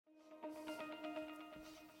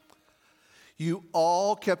You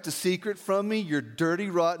all kept a secret from me. You're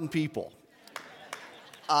dirty, rotten people.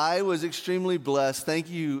 I was extremely blessed.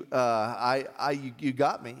 Thank you. You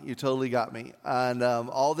got me. You totally got me. And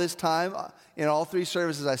all this time, in all three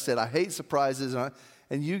services, I said, I hate surprises.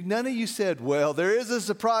 And none of you said, well, there is a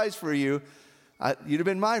surprise for you. You'd have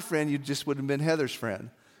been my friend. You just wouldn't have been Heather's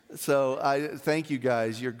friend. So I thank you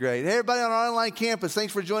guys. You're great. Hey, everybody on our online campus,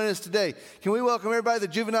 thanks for joining us today. Can we welcome everybody to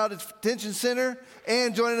the Juvenile Detention Center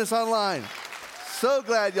and joining us online? So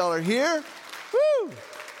glad y'all are here. Woo!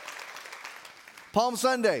 Palm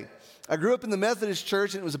Sunday. I grew up in the Methodist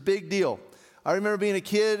church, and it was a big deal. I remember being a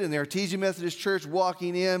kid in the Artesian Methodist Church,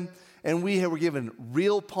 walking in, and we were given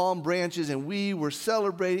real palm branches, and we were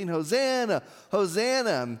celebrating Hosanna,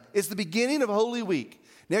 Hosanna. It's the beginning of Holy Week.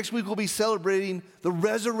 Next week, we'll be celebrating the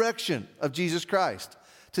resurrection of Jesus Christ.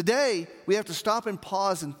 Today, we have to stop and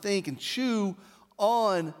pause and think and chew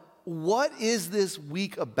on what is this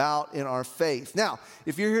week about in our faith? Now,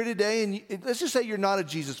 if you're here today and let's just say you're not a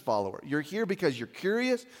Jesus follower. You're here because you're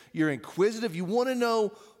curious, you're inquisitive, you want to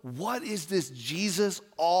know what is this Jesus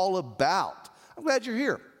all about? I'm glad you're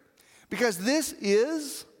here because this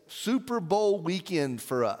is Super Bowl weekend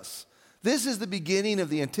for us. This is the beginning of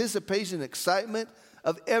the anticipation and excitement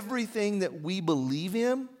of everything that we believe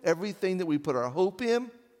in, everything that we put our hope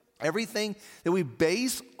in, everything that we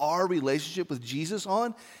base our relationship with Jesus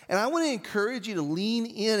on. And I want to encourage you to lean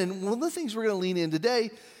in. And one of the things we're going to lean in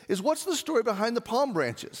today is what's the story behind the palm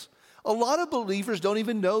branches? A lot of believers don't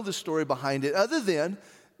even know the story behind it other than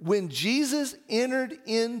when Jesus entered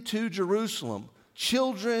into Jerusalem,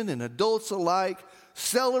 children and adults alike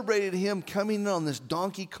celebrated him coming in on this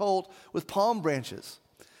donkey colt with palm branches.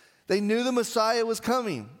 They knew the Messiah was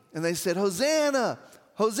coming and they said, Hosanna,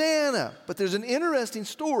 Hosanna. But there's an interesting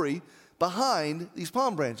story behind these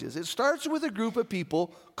palm branches. It starts with a group of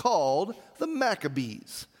people called the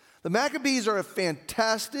Maccabees. The Maccabees are a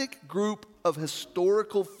fantastic group of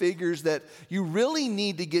historical figures that you really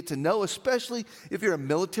need to get to know, especially if you're a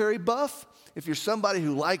military buff, if you're somebody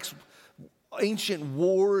who likes ancient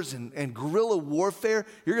wars and guerrilla warfare,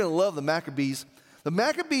 you're going to love the Maccabees. The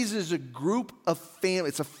Maccabees is a group of family.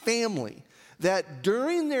 It's a family that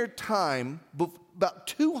during their time, about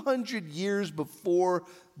 200 years before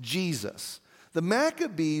Jesus, the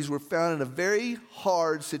Maccabees were found in a very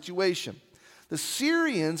hard situation. The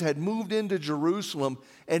Syrians had moved into Jerusalem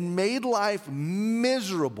and made life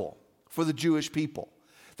miserable for the Jewish people.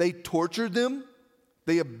 They tortured them,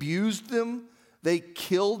 they abused them, they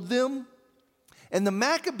killed them, and the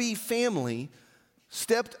Maccabee family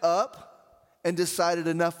stepped up and decided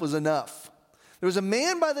enough was enough. There was a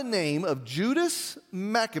man by the name of Judas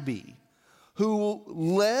Maccabee who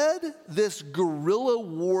led this guerrilla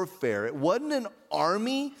warfare. It wasn't an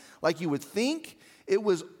army like you would think. It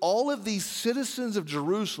was all of these citizens of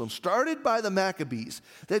Jerusalem, started by the Maccabees,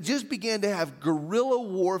 that just began to have guerrilla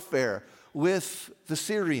warfare with the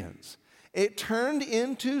Syrians. It turned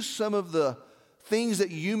into some of the things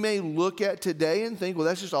that you may look at today and think, well,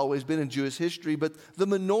 that's just always been in Jewish history. But the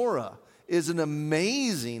menorah is an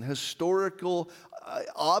amazing historical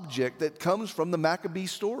object that comes from the Maccabee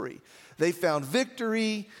story. They found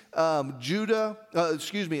victory. Jerusalem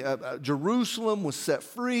was set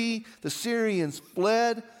free. The Syrians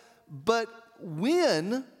fled. But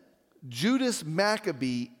when Judas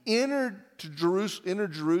Maccabee entered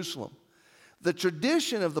Jerusalem, the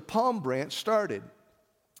tradition of the palm branch started.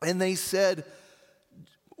 And they said,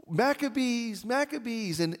 Maccabees,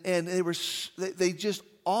 Maccabees. And they just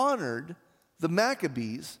honored the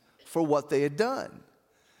Maccabees for what they had done.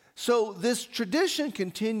 So this tradition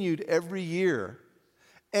continued every year.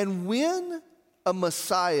 And when a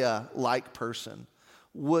Messiah-like person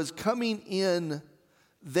was coming in,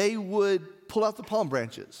 they would pull out the palm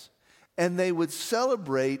branches and they would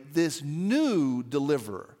celebrate this new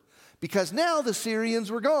deliverer. Because now the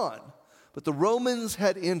Syrians were gone, but the Romans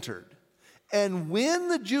had entered. And when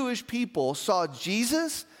the Jewish people saw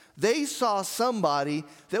Jesus, they saw somebody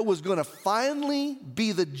that was going to finally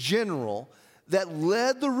be the general that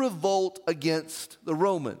led the revolt against the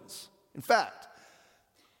Romans. In fact,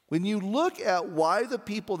 when you look at why the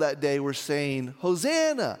people that day were saying,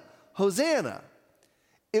 Hosanna, Hosanna,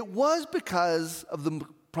 it was because of the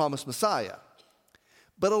promised Messiah.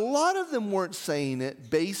 But a lot of them weren't saying it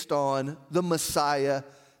based on the Messiah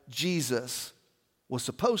Jesus was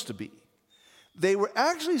supposed to be. They were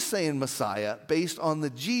actually saying Messiah based on the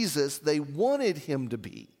Jesus they wanted him to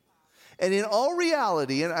be. And in all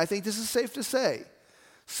reality, and I think this is safe to say,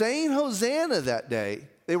 saying Hosanna that day,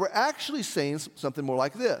 they were actually saying something more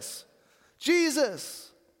like this.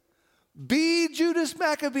 Jesus, be Judas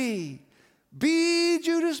Maccabee. Be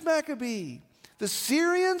Judas Maccabee. The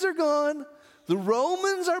Syrians are gone. The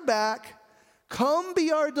Romans are back. Come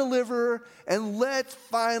be our deliverer, and let's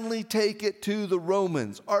finally take it to the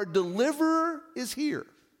Romans. Our deliverer is here.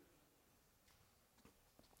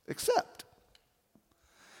 Except,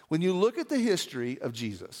 when you look at the history of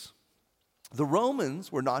Jesus, the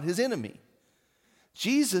Romans were not his enemy.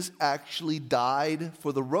 Jesus actually died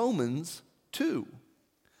for the Romans too.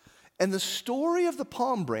 And the story of the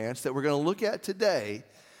palm branch that we're going to look at today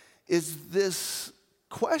is this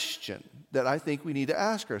question that I think we need to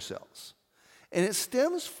ask ourselves. And it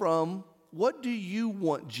stems from, what do you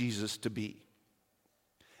want Jesus to be?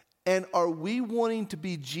 And are we wanting to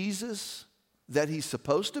be Jesus that he's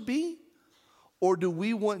supposed to be? Or do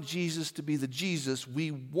we want Jesus to be the Jesus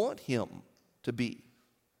we want him to be?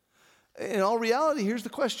 In all reality, here's the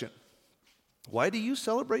question. Why do you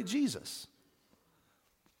celebrate Jesus?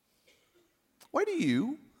 Why do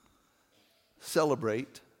you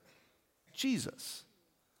celebrate Jesus?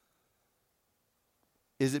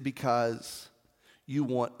 Is it because you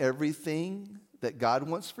want everything that God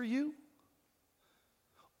wants for you?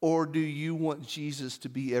 Or do you want Jesus to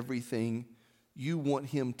be everything you want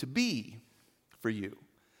him to be for you?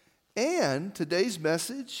 And today's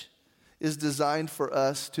message is designed for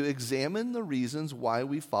us to examine the reasons why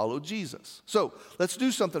we follow Jesus. So let's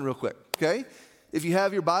do something real quick, okay? If you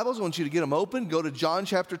have your Bibles, I want you to get them open. Go to John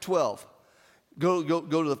chapter 12. Go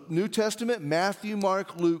to the New Testament, Matthew,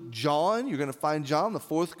 Mark, Luke, John. You're going to find John, the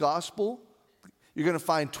fourth gospel. You're going to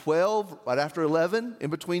find 12 right after 11, in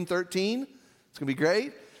between 13. It's going to be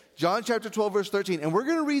great. John chapter 12, verse 13. And we're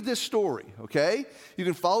going to read this story, okay? You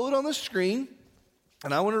can follow it on the screen,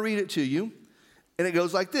 and I want to read it to you. And it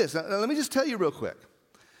goes like this. Now, let me just tell you real quick.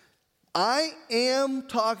 I am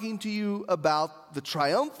talking to you about the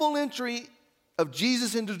triumphal entry of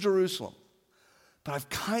Jesus into Jerusalem. But I've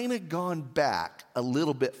kind of gone back a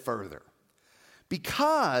little bit further.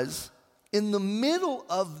 Because in the middle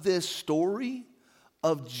of this story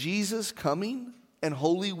of Jesus coming and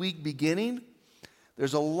Holy Week beginning,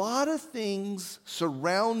 there's a lot of things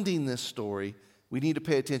surrounding this story we need to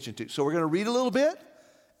pay attention to. So we're going to read a little bit,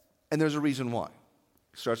 and there's a reason why.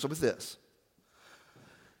 It starts with this.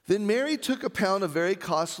 Then Mary took a pound of very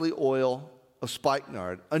costly oil of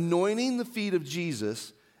spikenard, anointing the feet of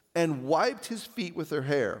Jesus, and wiped his feet with her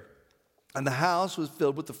hair. And the house was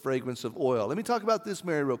filled with the fragrance of oil. Let me talk about this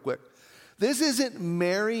Mary real quick. This isn't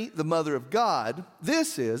Mary, the mother of God.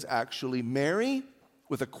 This is actually Mary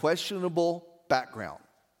with a questionable background.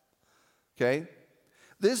 Okay?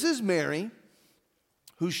 This is Mary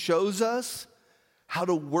who shows us how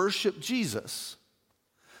to worship Jesus.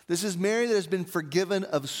 This is Mary that has been forgiven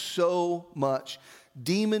of so much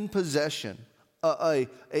demon possession, a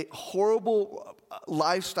horrible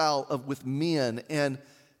lifestyle with men, and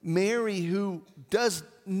Mary who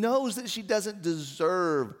knows that she doesn't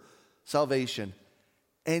deserve salvation,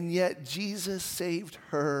 and yet Jesus saved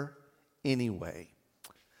her anyway.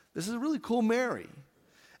 This is a really cool Mary.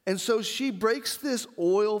 And so she breaks this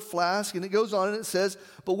oil flask, and it goes on and it says,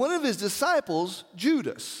 but one of his disciples,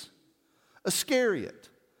 Judas Iscariot,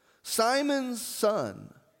 Simon's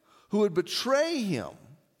son, who would betray him,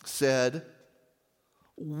 said,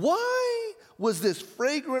 why was this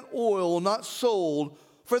fragrant oil not sold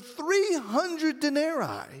for 300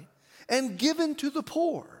 denarii and given to the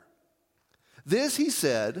poor? This he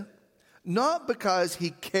said, not because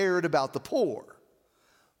he cared about the poor,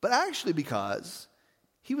 but actually because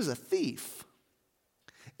he was a thief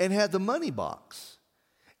and had the money box,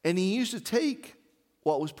 and he used to take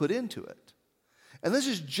what was put into it. And this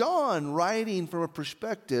is John writing from a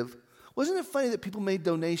perspective. Wasn't it funny that people made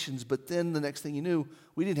donations, but then the next thing you knew,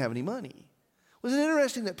 we didn't have any money? Wasn't it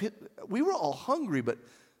interesting that we were all hungry, but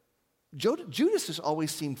Judas just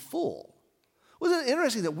always seemed full? Wasn't it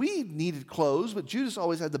interesting that we needed clothes, but Judas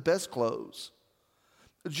always had the best clothes?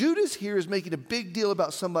 Judas here is making a big deal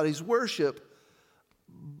about somebody's worship,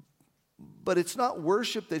 but it's not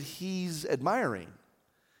worship that he's admiring.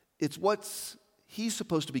 It's what he's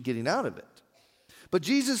supposed to be getting out of it. But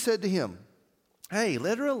Jesus said to him, hey,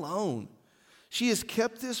 let her alone. She has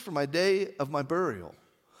kept this for my day of my burial.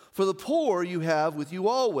 For the poor you have with you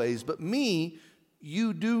always, but me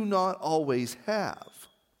you do not always have.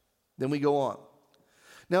 Then we go on.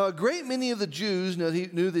 Now a great many of the Jews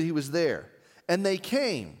knew that he was there, and they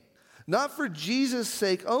came, not for Jesus'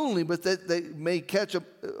 sake only, but that they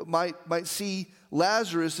might see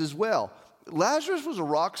Lazarus as well. Lazarus was a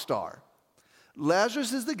rock star.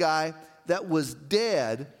 Lazarus is the guy that was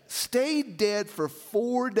dead, stayed dead for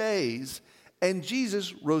 4 days, and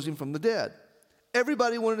Jesus rose him from the dead.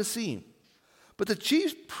 Everybody wanted to see him. But the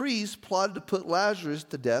chief priests plotted to put Lazarus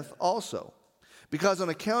to death also, because on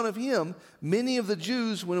account of him, many of the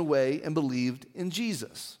Jews went away and believed in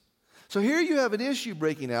Jesus. So here you have an issue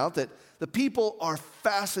breaking out that the people are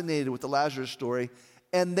fascinated with the Lazarus story,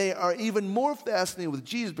 and they are even more fascinated with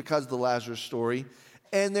Jesus because of the Lazarus story,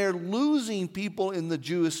 and they're losing people in the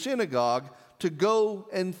Jewish synagogue to go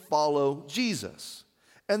and follow Jesus.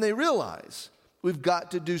 And they realize, we've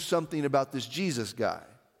got to do something about this Jesus guy.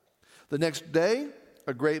 The next day,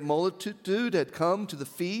 a great multitude had come to the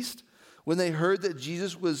feast when they heard that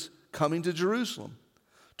Jesus was coming to Jerusalem,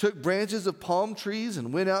 took branches of palm trees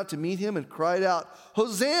and went out to meet him and cried out,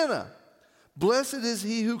 "Hosanna! Blessed is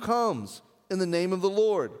he who comes in the name of the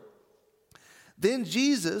Lord." Then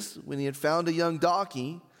Jesus, when he had found a young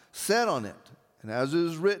donkey, sat on it. And as it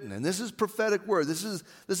is written, and this is prophetic word, this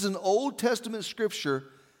is an Old Testament scripture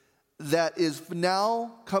that is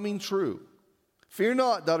now coming true. "Fear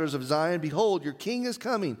not, daughters of Zion, behold, your king is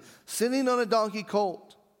coming, sitting on a donkey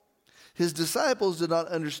colt." His disciples did not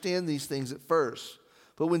understand these things at first.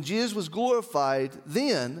 But when Jesus was glorified,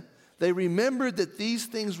 then they remembered that these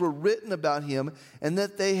things were written about him and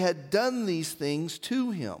that they had done these things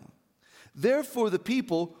to him. Therefore the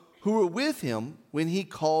people who were with him when he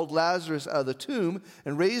called Lazarus out of the tomb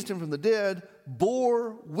and raised him from the dead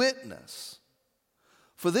bore witness.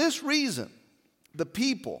 For this reason, the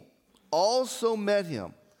people also met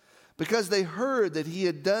him, because they heard that he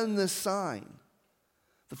had done this sign.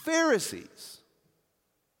 The Pharisees,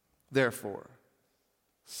 therefore,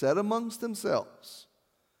 said amongst themselves,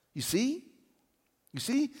 You see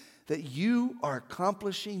that you are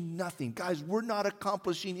accomplishing nothing. Guys, we're not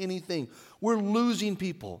accomplishing anything. We're losing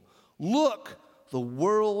people. Look, the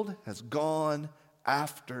world has gone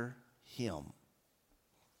after him."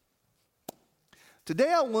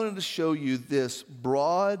 Today I wanted to show you this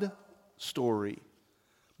broad story,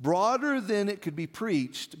 broader than it could be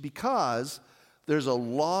preached, because there's a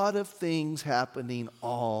lot of things happening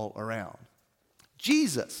all around.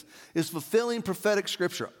 Jesus is fulfilling prophetic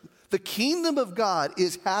scripture. The kingdom of God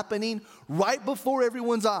is happening right before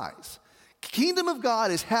everyone's eyes. Kingdom of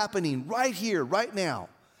God is happening right here, right now.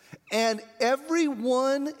 And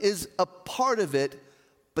everyone is a part of it,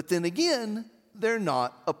 but then again, they're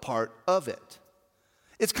not a part of it.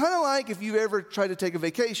 It's kind of like if you ever try to take a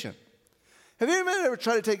vacation. Have you ever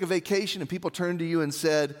tried to take a vacation and people turned to you and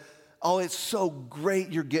said, "Oh, it's so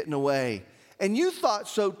great you're getting away." And you thought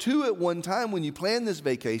so too at one time when you planned this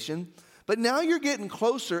vacation, but now you're getting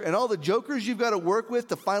closer, and all the jokers you've got to work with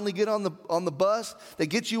to finally get on the bus that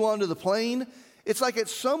gets you onto the plane, it's like at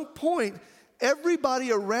some point,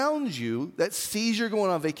 everybody around you that sees you're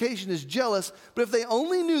going on vacation is jealous, but if they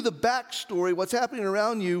only knew the backstory, what's happening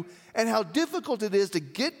around you, and how difficult it is to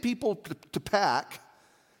get people to pack,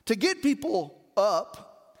 to get people up,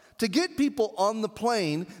 to get people on the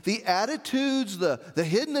plane, the attitudes, the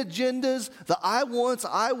hidden agendas, the I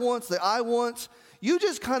wants, you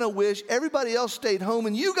just kind of wish everybody else stayed home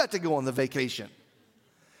and you got to go on the vacation.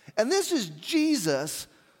 And this is Jesus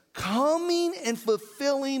coming and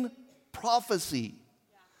fulfilling prophecy.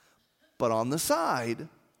 But on the side,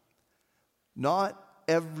 not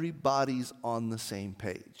everybody's on the same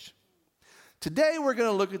page. Today we're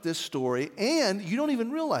going to look at this story, and you don't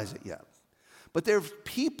even realize it yet. But there are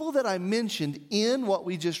people that I mentioned in what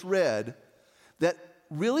we just read that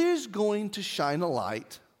really is going to shine a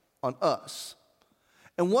light on us.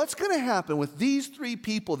 And what's going to happen with these three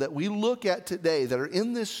people that we look at today that are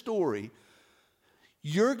in this story,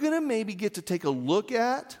 you're going to maybe get to take a look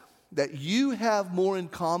at that you have more in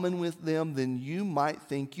common with them than you might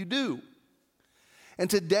think you do. And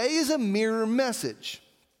today is a mirror message.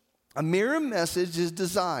 A mirror message is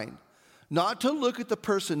designed not to look at the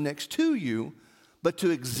person next to you, but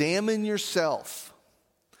to examine yourself.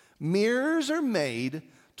 Mirrors are made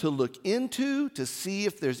to look into, to see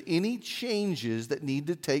if there's any changes that need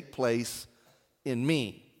to take place in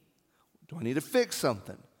me. Do I need to fix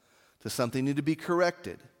something? Does something need to be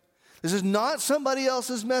corrected? This is not somebody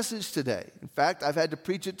else's message today. In fact, I've had to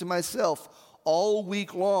preach it to myself all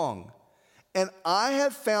week long. And I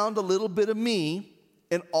have found a little bit of me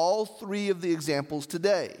in all three of the examples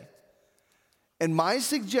today. And my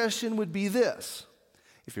suggestion would be this.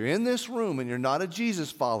 If you're in this room and you're not a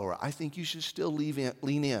Jesus follower, I think you should still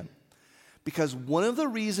lean in. Because one of the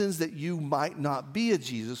reasons that you might not be a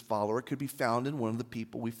Jesus follower could be found in one of the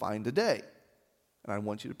people we find today. And I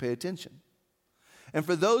want you to pay attention. And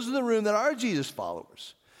for those in the room that are Jesus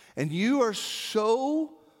followers, and you are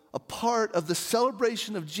so a part of the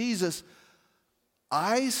celebration of Jesus,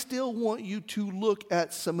 I still want you to look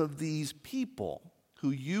at some of these people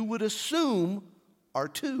who you would assume are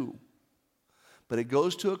too. But it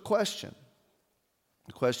goes to a question.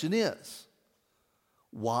 The question is,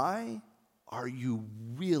 why Are you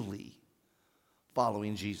really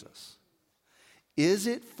following Jesus? Is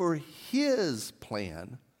it for his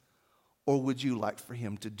plan, or would you like for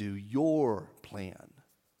him to do your plan?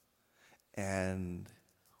 And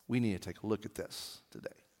we need to take a look at this today.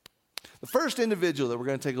 The first individual that we're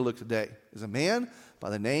going to take a look today is a man by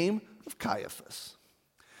the name of Caiaphas.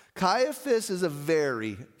 Caiaphas is a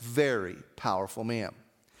very, very powerful man.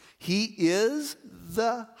 He is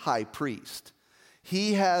the high priest.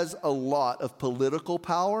 He has a lot of political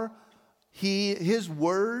power. His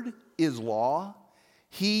word is law.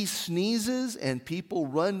 He sneezes and people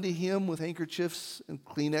run to him with handkerchiefs and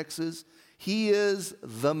Kleenexes. He is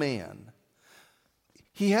the man.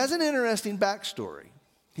 He has an interesting backstory.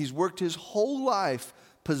 He's worked his whole life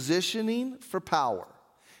positioning for power.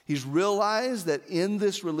 He's realized that in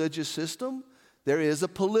this religious system, there is a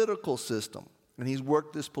political system. And he's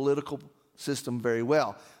worked this political system very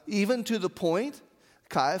well. Even to the point,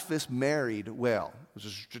 Caiaphas married well. It was a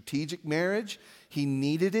strategic marriage. He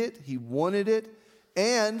needed it. He wanted it.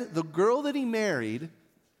 And the girl that he married,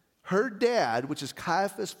 her dad, which is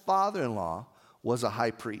Caiaphas' father-in-law, was a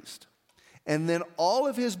high priest. And then all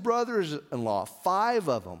of his brothers-in-law, 5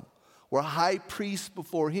 of them, were high priests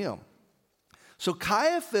before him. So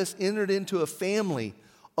Caiaphas entered into a family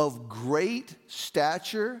of great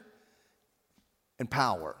stature and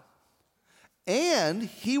power. And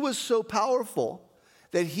he was so powerful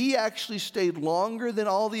that he actually stayed longer than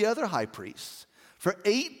all the other high priests. For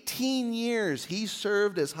 18 years, he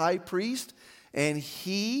served as high priest, and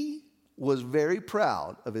he was very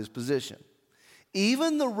proud of his position.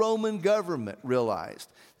 Even the Roman government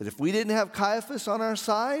realized that if we didn't have Caiaphas on our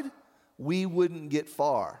side, we wouldn't get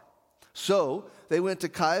far. So they went to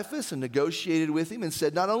Caiaphas and negotiated with him and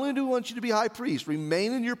said, not only do we want you to be high priest,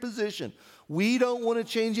 remain in your position. We don't want to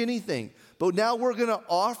change anything. But now we're going to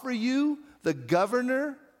offer you the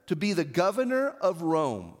governor to be the governor of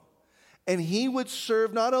Rome. And he would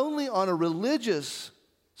serve not only on a religious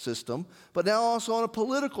system, but now also on a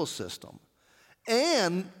political system.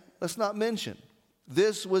 And let's not mention,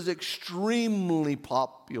 this was extremely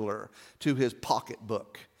popular to his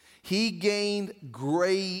pocketbook. He gained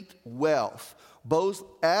great wealth, both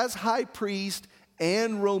as high priest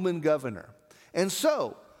and Roman governor. And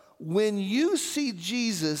so, when you see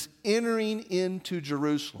Jesus entering into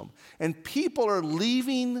Jerusalem, and people are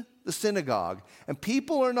leaving the synagogue, and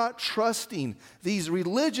people are not trusting these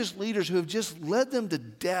religious leaders who have just led them to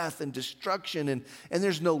death and destruction, and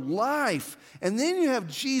there's no life. And then you have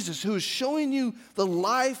Jesus who is showing you the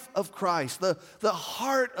life of Christ, the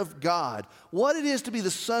heart of God, what it is to be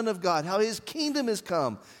the Son of God, how his kingdom has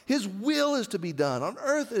come, his will is to be done on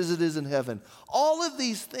earth as it is in heaven. All of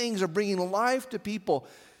these things are bringing life to people.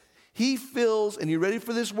 He feels, and you ready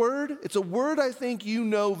for this word? It's a word I think you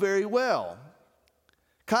know very well.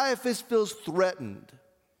 Caiaphas feels threatened.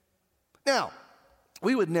 Now,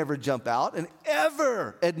 we would never jump out and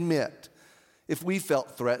ever admit if we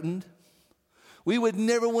felt threatened. We would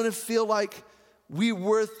never want to feel like we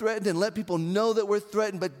were threatened and let people know that we're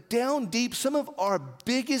threatened. But down deep, some of our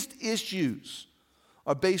biggest issues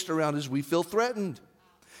are based around as we feel threatened.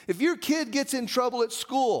 If your kid gets in trouble at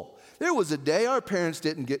school, there was a day our parents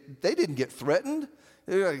didn't get threatened.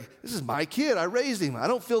 They're like, this is my kid. I raised him. I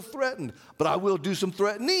don't feel threatened, but I will do some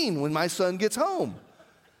threatening when my son gets home.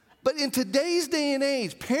 But in today's day and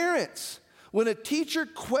age, parents, when a teacher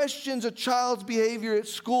questions a child's behavior at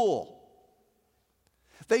school,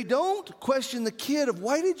 they don't question the kid of,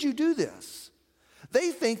 why did you do this?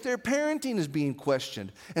 They think their parenting is being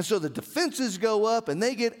questioned. And so the defenses go up and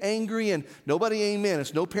they get angry, and nobody amen.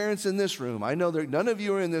 It's no parents in this room. I know none of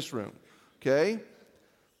you are in this room. Okay?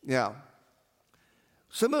 Yeah.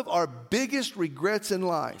 Some of our biggest regrets in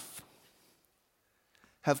life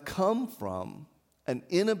have come from an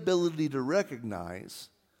inability to recognize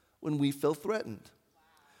when we feel threatened.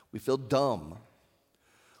 We feel dumb.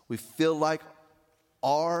 We feel like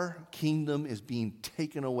our kingdom is being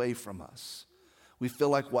taken away from us. We feel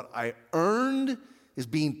like what I earned is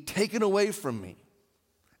being taken away from me.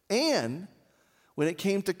 And when it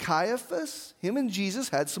came to Caiaphas, him and Jesus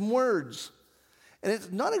had some words. And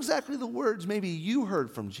it's not exactly the words maybe you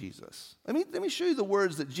heard from Jesus. Let me show you the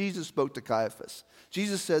words that Jesus spoke to Caiaphas.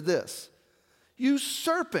 Jesus said this, "You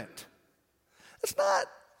serpent." That's not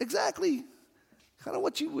exactly kind of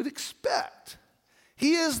what you would expect.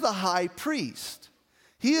 He is the high priest.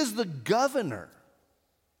 He is the governor.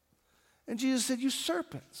 And Jesus said, "You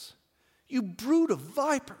serpents, you brood of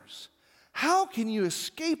vipers, how can you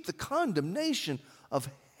escape the condemnation of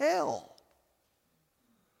hell?"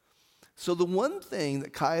 So the one thing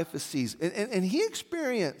that Caiaphas sees, and he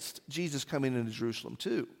experienced Jesus coming into Jerusalem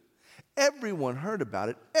too. Everyone heard about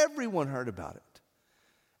it. Everyone heard about it.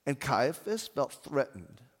 And Caiaphas felt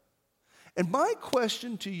threatened. And my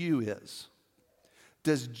question to you is,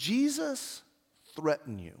 does Jesus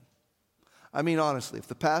threaten you? I mean, honestly, if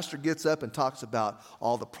the pastor gets up and talks about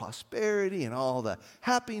all the prosperity and all the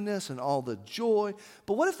happiness and all the joy,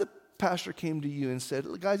 but what if the pastor came to you and said,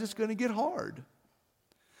 guys, it's going to get hard.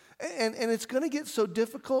 And it's going to get so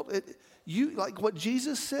difficult. Like what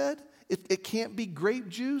Jesus said, it can't be grape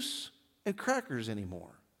juice and crackers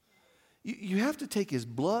anymore. You have to take his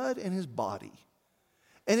blood and his body.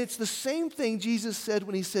 And it's the same thing Jesus said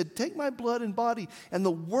when he said, take my blood and body. And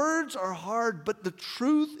the words are hard, but the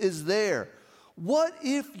truth is there. What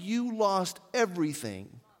if you lost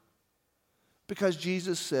everything? Because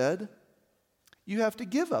Jesus said, you have to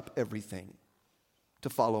give up everything to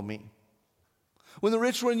follow me. When the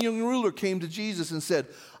rich young ruler came to Jesus and said,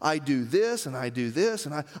 I do this and I do this,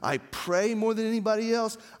 and I pray more than anybody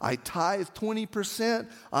else. I tithe 20%.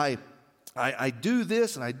 I do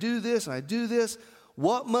this and I do this and I do this.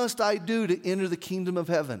 What must I do to enter the kingdom of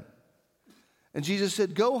heaven? And Jesus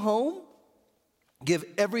said, go home, give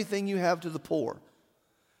everything you have to the poor.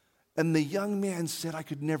 And the young man said, I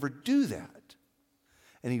could never do that.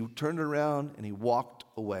 And he turned around and he walked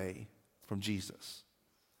away from Jesus.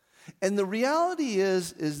 And the reality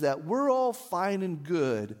is that we're all fine and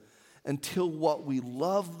good until what we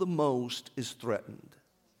love the most is threatened.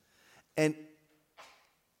 And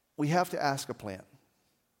we have to ask a plan.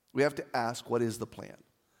 We have to ask, what is the plan?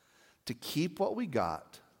 To keep what we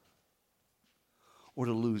got or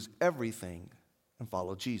to lose everything and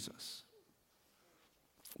follow Jesus?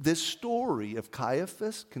 This story of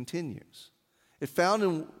Caiaphas continues. It found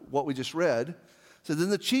in what we just read. So then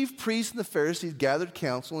the chief priests and the Pharisees gathered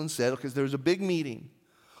counsel and said, because there was a big meeting,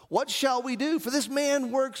 what shall we do? For this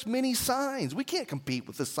man works many signs. We can't compete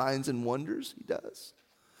with the signs and wonders he does.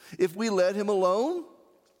 If we let him alone,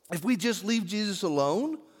 if we just leave Jesus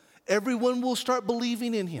alone, everyone will start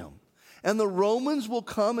believing in him. And the Romans will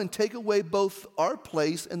come and take away both our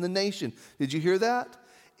place and the nation. Did you hear that?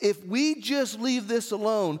 If we just leave this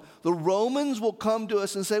alone, the Romans will come to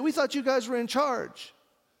us and say, we thought you guys were in charge.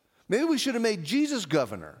 Maybe we should have made Jesus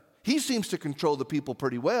governor. He seems to control the people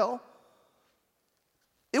pretty well.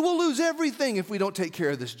 It will lose everything if we don't take care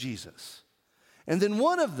of this Jesus. And then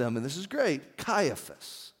one of them, and this is great,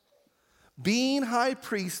 Caiaphas, being high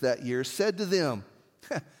priest that year, said to them,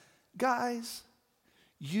 guys,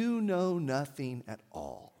 you know nothing at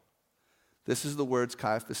all. This is the words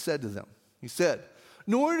Caiaphas said to them. He said,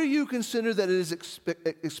 nor do you consider that it is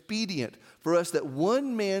expedient for us that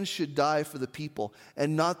one man should die for the people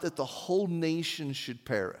and not that the whole nation should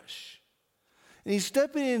perish. And he's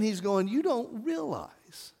stepping in and he's going, you don't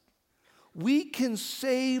realize we can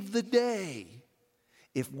save the day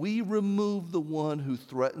if we remove the one who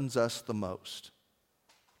threatens us the most.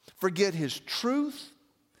 Forget his truth.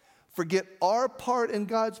 Forget our part in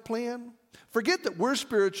God's plan. Forget that we're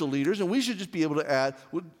spiritual leaders and we should just be able to add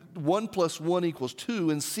 1 + 1 = 2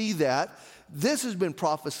 and see that. This has been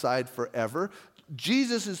prophesied forever.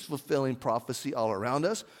 Jesus is fulfilling prophecy all around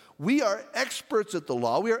us. We are experts at the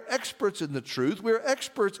law. We are experts in the truth. We are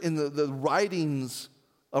experts in the writings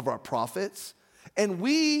of our prophets. And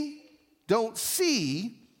we don't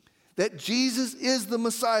see that Jesus is the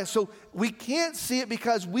Messiah. So we can't see it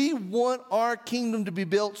because we want our kingdom to be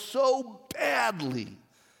built so badly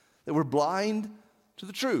that we're blind to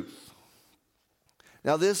the truth.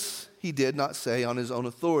 Now this he did not say on his own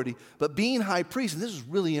authority, but being high priest, and this is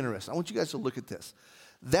really interesting. I want you guys to look at this.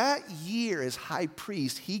 That year as high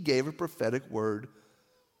priest, he gave a prophetic word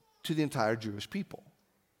to the entire Jewish people.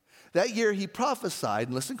 That year he prophesied,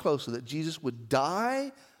 and listen closely, that Jesus would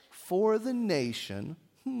die for the nation,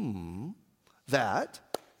 that,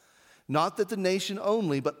 not that the nation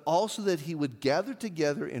only, but also that he would gather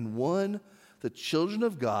together in one the children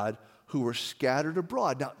of God who were scattered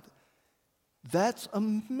abroad. Now, that's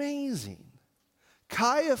amazing.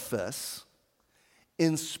 Caiaphas,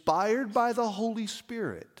 inspired by the Holy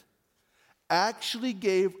Spirit, actually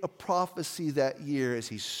gave a prophecy that year as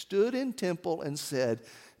he stood in temple and said,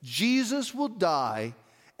 Jesus will die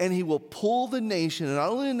and he will pull the nation, and not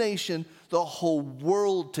only the nation, the whole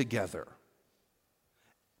world together.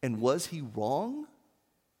 And was he wrong?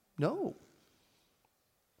 No.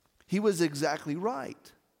 He was exactly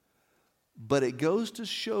right. But it goes to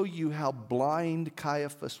show you how blind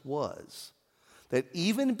Caiaphas was. That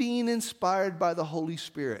even being inspired by the Holy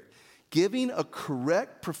Spirit, giving a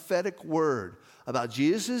correct prophetic word about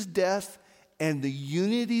Jesus' death and the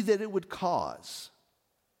unity that it would cause,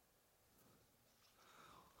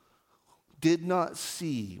 did not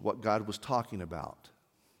see what God was talking about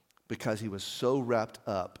because he was so wrapped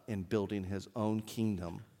up in building his own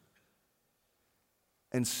kingdom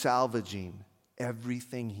and salvaging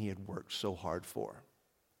everything he had worked so hard for.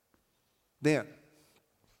 Then,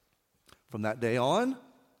 from that day on,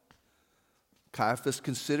 Caiaphas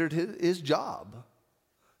considered his job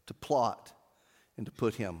to plot and to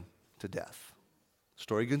put him to death. The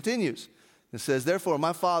story continues. It says, therefore,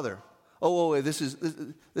 my Father, wait, this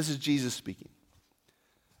is Jesus speaking.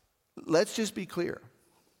 Let's just be clear.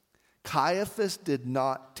 Caiaphas did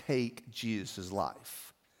not take Jesus'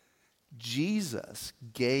 life. Jesus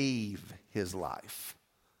gave his life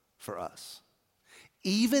for us.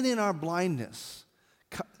 Even in our blindness,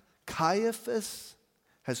 Caiaphas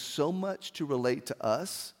has so much to relate to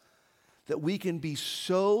us that we can be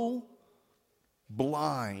so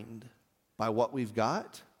blind by what we've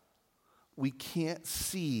got, we can't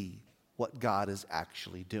see what God is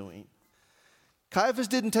actually doing. Caiaphas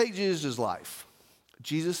didn't take Jesus' life.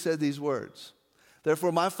 Jesus said these words,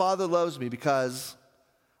 therefore my Father loves me because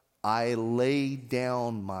I lay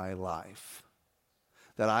down my life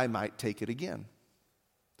that I might take it again.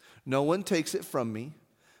 No one takes it from me,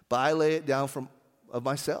 but I lay it down of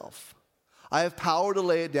myself. I have power to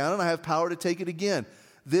lay it down and I have power to take it again.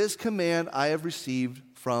 This command I have received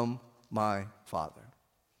from my Father.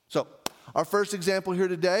 So, our first example here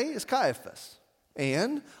today is Caiaphas.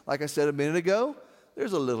 And, like I said a minute ago,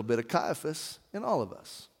 there's a little bit of Caiaphas in all of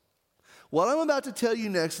us. What I'm about to tell you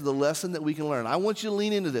next is the lesson that we can learn. I want you to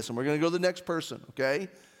lean into this, and we're going to go to the next person, okay?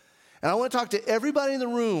 And I want to talk to everybody in the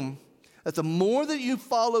room that the more that you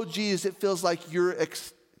follow Jesus, it feels like you're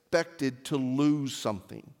expected to lose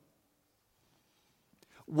something.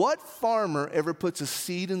 What farmer ever puts a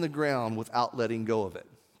seed in the ground without letting go of it?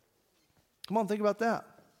 Come on, think about that.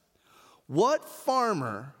 What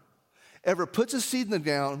farmer ever puts a seed in the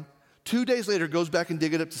ground, 2 days later goes back and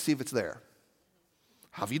dig it up to see if it's there?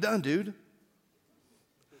 How have you done, dude?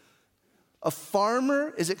 A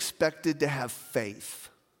farmer is expected to have faith.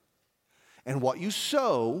 And what you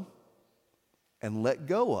sow and let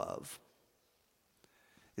go of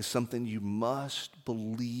is something you must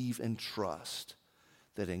believe and trust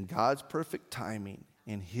that in God's perfect timing,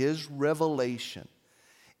 in his revelation,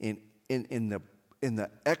 in the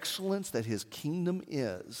excellence that his kingdom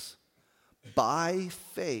is, by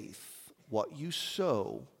faith, what you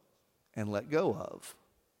sow and let go of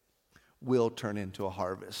will turn into a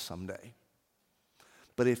harvest someday.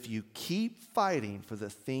 But if you keep fighting for the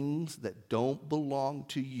things that don't belong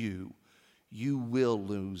to you, you will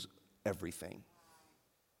lose everything.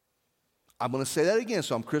 I'm going to say that again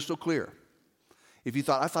so I'm crystal clear. If you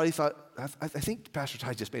thought, I think Pastor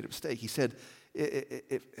Ty just made a mistake. He said,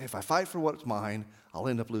 if I fight for what's mine, I'll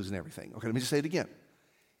end up losing everything. Okay, let me just say it again.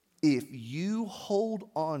 If you hold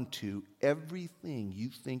on to everything you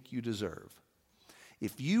think you deserve,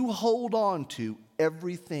 if you hold on to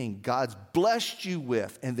everything God's blessed you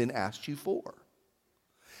with and then asked you for,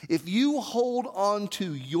 if you hold on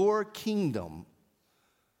to your kingdom,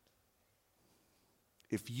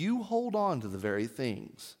 if you hold on to the very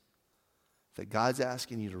things that God's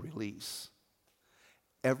asking you to release,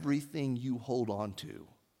 everything you hold on to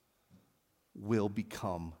will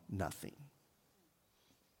become nothing.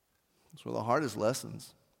 It's one of the hardest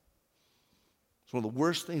lessons. It's one of the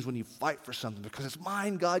worst things when you fight for something because it's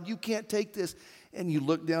mine, God, you can't take this. And you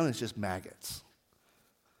look down and it's just maggots.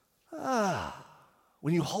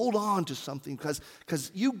 When you hold on to something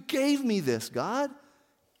because you gave me this, God,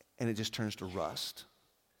 and it just turns to rust.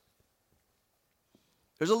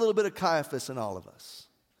 There's a little bit of Caiaphas in all of us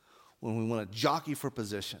when we want to jockey for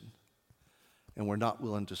position and we're not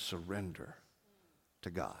willing to surrender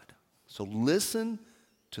to God. So listen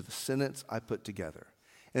to the sentence I put together.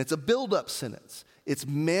 And it's a build-up sentence. It's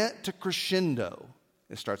meant to crescendo.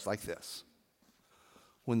 It starts like this.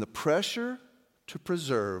 When the pressure to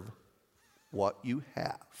preserve what you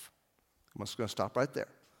have, I'm just going to stop right there.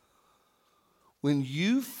 When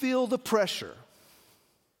you feel the pressure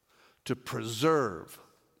to preserve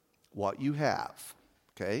what you have,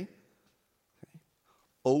 okay,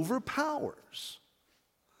 overpowers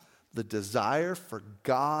the desire for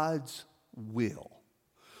God's will.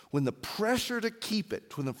 When the pressure to keep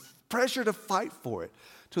it, when the pressure to fight for it,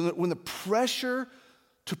 when the pressure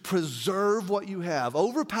to preserve what you have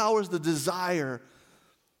overpowers the desire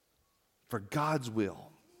for God's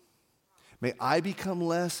will. May I become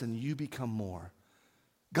less and you become more.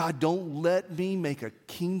 God, don't let me make a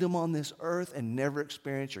kingdom on this earth and never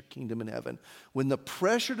experience your kingdom in heaven. When the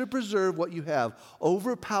pressure to preserve what you have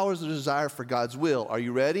overpowers the desire for God's will, are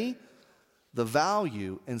you ready? The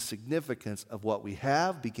value and significance of what we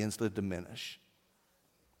have begins to diminish.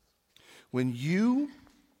 When you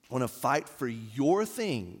want to fight for your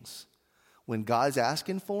things, when God's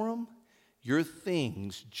asking for them, your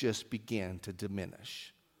things just begin to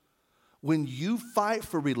diminish. When you fight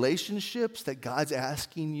for relationships that God's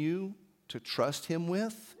asking you to trust him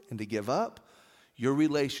with and to give up, your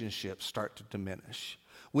relationships start to diminish.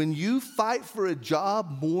 When you fight for a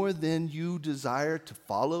job more than you desire to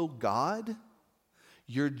follow God,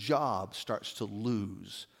 your job starts to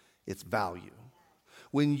lose its value.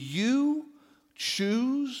 When you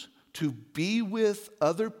choose to be with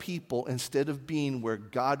other people instead of being where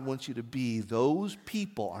God wants you to be, those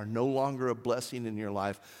people are no longer a blessing in your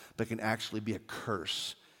life, but can actually be a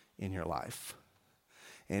curse in your life.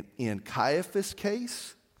 And in Caiaphas'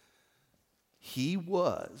 case, he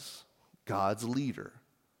was God's leader.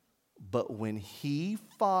 But when he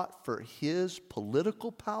fought for his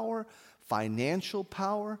political power, financial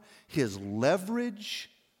power, his leverage,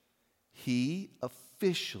 he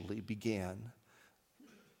officially began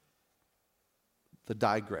the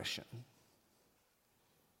digression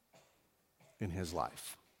in his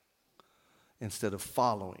life. Instead of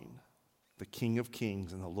following the King of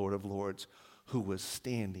Kings and the Lord of Lords, who was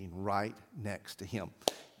standing right next to him.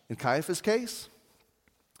 In Caiaphas' case,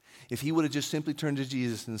 if he would have just simply turned to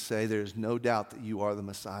Jesus and say, there's no doubt that you are the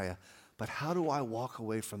Messiah, but how do I walk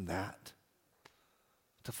away from that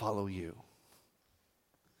to follow you?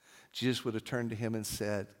 Jesus would have turned to him and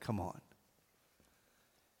said, come on.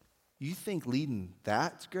 You think leading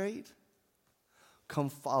that's great? Come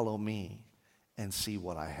follow me and see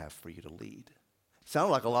what I have for you to lead.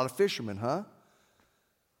 Sounded like a lot of fishermen, huh?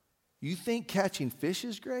 You think catching fish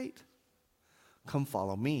is great? Come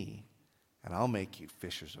follow me and I'll make you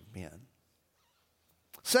fishers of men.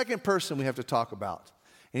 Second person we have to talk about,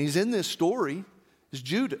 and he's in this story, is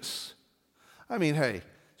Judas. I mean, hey,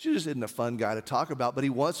 Judas isn't a fun guy to talk about, but he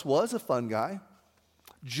once was a fun guy.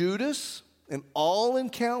 Judas, in all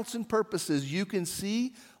accounts and purposes you can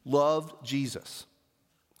see, loved Jesus.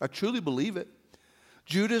 I truly believe it.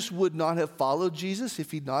 Judas would not have followed Jesus if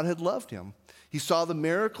he not had loved him. He saw the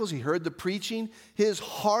miracles, he heard the preaching, his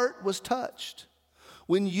heart was touched.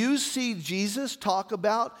 When you see Jesus talk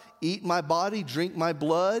about eat my body, drink my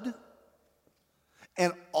blood,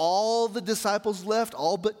 and all the disciples left,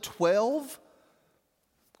 all but 12,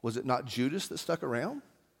 was it not Judas that stuck around?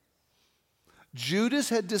 Judas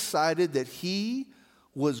had decided that he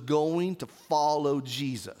was going to follow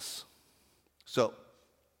Jesus. So,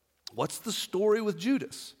 what's the story with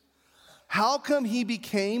Judas? How come he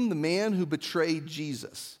became the man who betrayed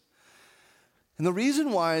Jesus? And the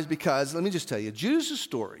reason why is because, let me just tell you, Judas'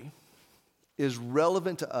 story is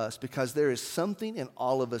relevant to us because there is something in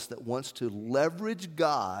all of us that wants to leverage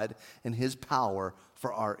God and his power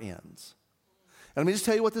for our ends. And let me just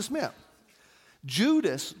tell you what this meant.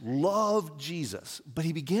 Judas loved Jesus, but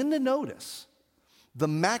he began to notice the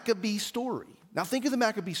Maccabee story. Now think of the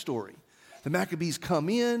Maccabee story. The Maccabees come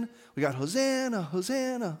in. We got Hosanna,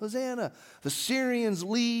 Hosanna, Hosanna. The Syrians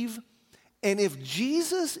leave. And if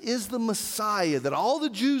Jesus is the Messiah that all the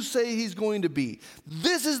Jews say he's going to be,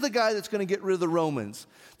 this is the guy that's going to get rid of the Romans.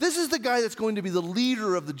 This is the guy that's going to be the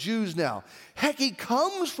leader of the Jews now. Heck, he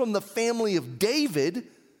comes from the family of David.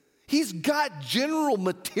 He's got general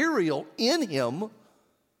material in him.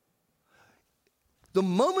 The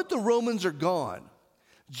moment the Romans are gone,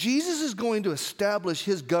 Jesus is going to establish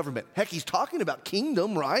his government. Heck, he's talking about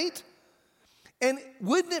kingdom, right? And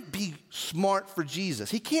wouldn't it be smart for Jesus?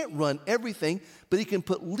 He can't run everything, but he can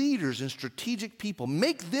put leaders and strategic people,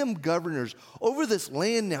 make them governors over this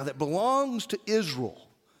land now that belongs to Israel.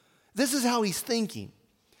 This is how he's thinking.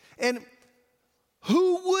 And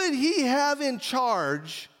who would he have in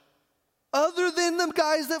charge other than the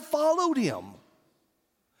guys that followed him?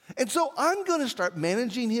 And so I'm going to start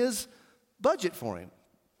managing his budget for him.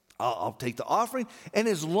 I'll take the offering, and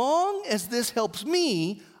as long as this helps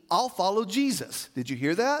me, I'll follow Jesus. Did you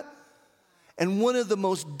hear that? And one of the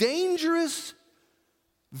most dangerous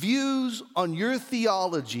views on your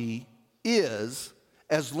theology is,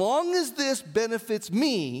 as long as this benefits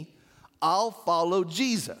me, I'll follow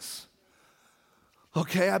Jesus.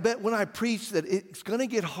 Okay, I bet when I preach that it's going to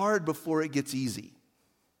get hard before it gets easy.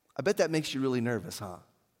 I bet that makes you really nervous, huh?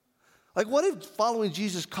 Like, what if following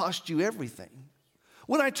Jesus cost you everything?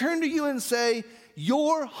 When I turn to you and say,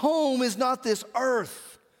 your home is not this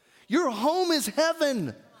earth. Your home is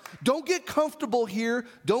heaven. Don't get comfortable here.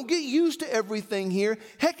 Don't get used to everything here.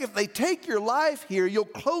 Heck, if they take your life here, you'll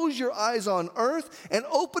close your eyes on earth and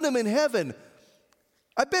open them in heaven.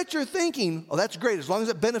 I bet you're thinking, oh, that's great, as long as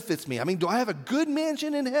it benefits me. I mean, do I have a good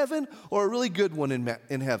mansion in heaven or a really good one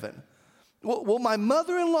in heaven? Will my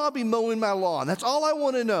mother-in-law be mowing my lawn? That's all I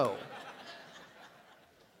want to know.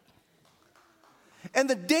 And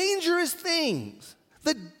the dangerous things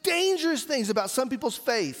about some people's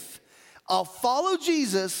faith, I'll follow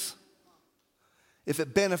Jesus if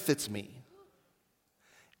it benefits me.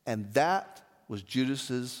 And that was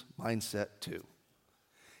Judas's mindset too.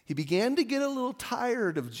 He began to get a little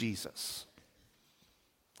tired of Jesus.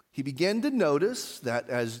 He began to notice that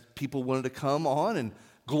as people wanted to come on and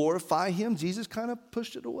glorify him, Jesus kind of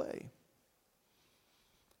pushed it away.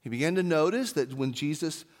 He began to notice that when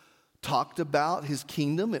Jesus talked about his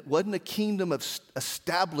kingdom, it wasn't a kingdom of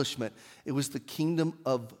establishment, it was the kingdom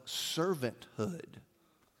of servanthood.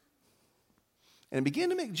 And it began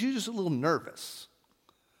to make Judas a little nervous,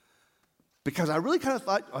 because I really kind of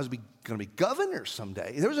thought I was going to be governor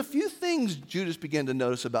someday. There was a few things Judas began to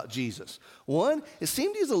notice about Jesus. One, it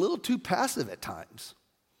seemed he was a little too passive at times.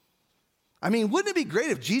 I mean, wouldn't it be great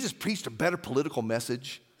if Jesus preached a better political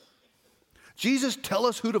message? Jesus, tell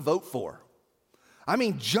us who to vote for. I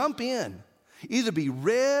mean, jump in. Either be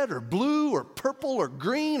red or blue or purple or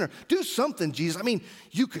green, or do something, Jesus. I mean,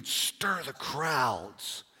 you could stir the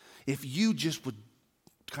crowds if you just would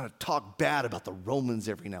kind of talk bad about the Romans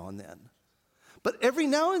every now and then. But every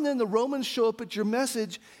now and then the Romans show up at your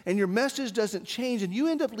message, and your message doesn't change, and you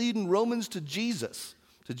end up leading Romans to Jesus.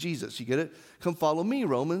 To Jesus, you get it? Come follow me,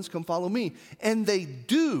 Romans, come follow me. And they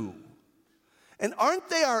do. And aren't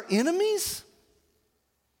they our enemies?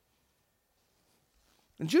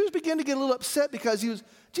 And Judas began to get a little upset because Jesus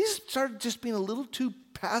started just being a little too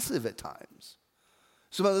passive at times.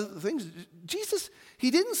 Some other things, Jesus, he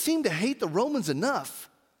didn't seem to hate the Romans enough.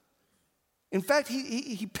 In fact,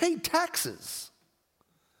 he paid taxes.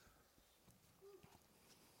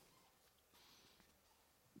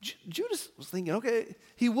 Judas was thinking, okay,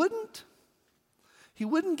 he wouldn't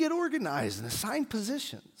get organized and assign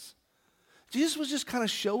positions. Jesus would just kind of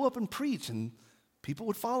show up and preach, and people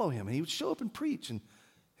would follow him. And he would show up and preach, and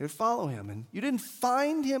they would follow him. And you didn't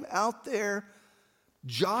find him out there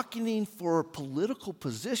jockeying for political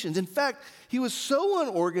positions. In fact, he was so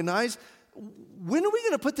unorganized. When are we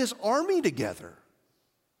going to put this army together?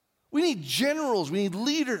 We need generals. We need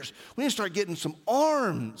leaders. We need to start getting some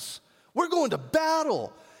arms. We're going to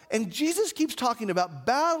battle. And Jesus keeps talking about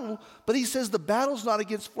battle, but he says the battle's not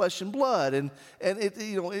against flesh and blood. And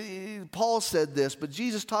Paul said this, but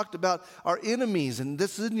Jesus talked about our enemies, and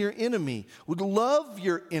this isn't your enemy. Would love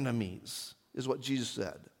your enemies, is what Jesus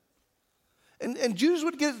said. And Judas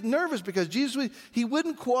would get nervous because he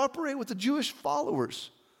wouldn't cooperate with the Jewish followers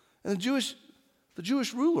and the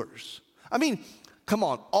Jewish rulers. I mean, come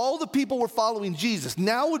on, all the people were following Jesus.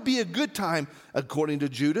 Now would be a good time, according to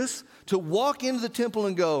Judas, to walk into the temple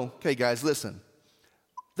and go, okay, guys, listen,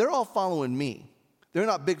 they're all following me. They're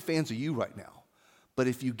not big fans of you right now. But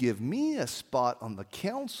if you give me a spot on the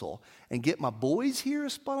council and get my boys here a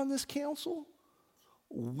spot on this council,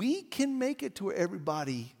 we can make it to where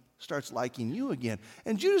everybody starts liking you again.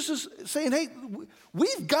 And Judas is saying, hey,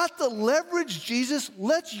 we've got the leverage, Jesus.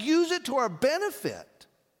 Let's use it to our benefit.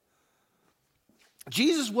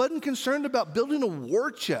 Jesus wasn't concerned about building a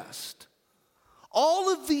war chest.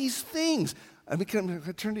 All of these things. I mean, can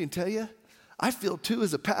I turn to you and tell you? I feel too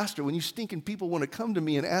as a pastor when you stinking people want to come to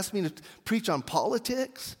me and ask me to preach on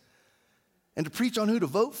politics and to preach on who to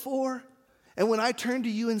vote for. And when I turn to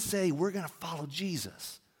you and say, we're going to follow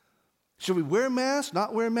Jesus. Should we wear a mask,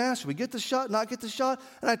 not wear a mask? Should we get the shot, not get the shot?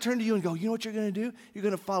 And I turn to you and go, you know what you're going to do? You're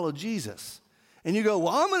going to follow Jesus. And you go,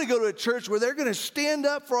 well, I'm going to go to a church where they're going to stand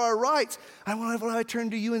up for our rights. I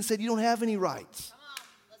turned to you and said, you don't have any rights. Come on,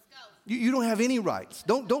 let's go. You don't have any rights.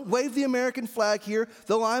 Don't wave the American flag here.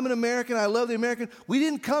 Though I'm an American, I love the American. We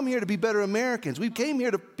didn't come here to be better Americans. We came here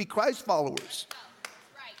to be Christ followers.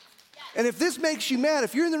 Right. Yes. And if this makes you mad,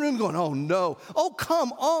 if you're in the room going, oh, no, oh,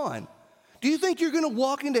 come on. Do you think you're going to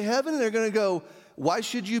walk into heaven and they're going to go, why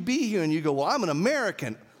should you be here? And you go, well, I'm an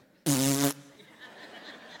American.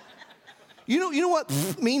 You know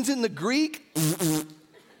what means in the Greek?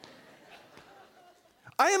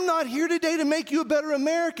 I am not here today to make you a better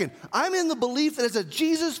American. I'm in the belief that as a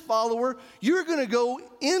Jesus follower, you're going to go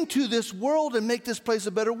into this world and make this place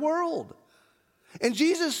a better world. And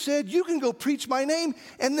Jesus said, you can go preach my name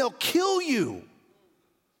and they'll kill you.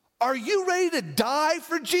 Are you ready to die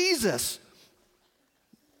for Jesus?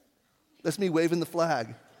 That's me waving the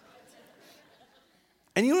flag.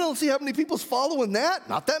 And you don't see how many people's following that?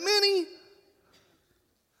 Not that many.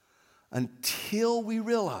 Until we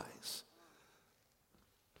realize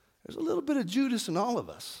there's a little bit of Judas in all of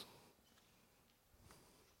us.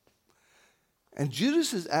 And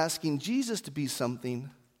Judas is asking Jesus to be something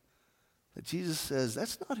that Jesus says,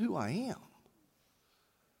 that's not who I am.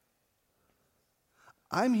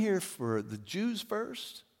 I'm here for the Jews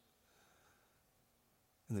first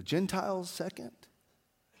and the Gentiles second.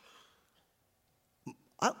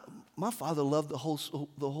 My Father loved the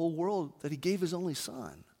whole world that he gave his only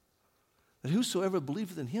Son, that whosoever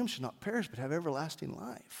believeth in him should not perish but have everlasting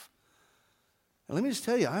life. And let me just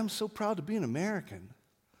tell you, I'm so proud to be an American,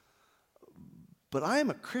 but I am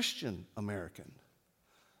a Christian American,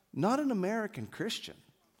 not an American Christian.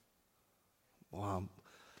 Well,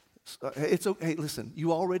 it's okay. Hey, listen,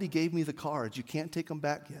 you already gave me the cards. You can't take them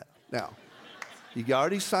back yet. Now, you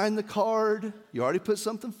already signed the card. You already put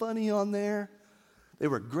something funny on there. They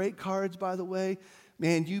were great cards, by the way.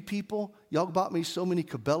 Man, you people, y'all bought me so many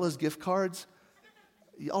Cabela's gift cards.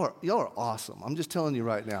 Y'all are awesome. I'm just telling you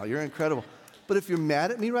right now. You're incredible. But if you're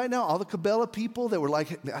mad at me right now, all the Cabela people that were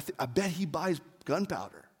like, I bet he buys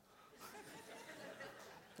gunpowder.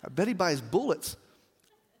 I bet he buys bullets.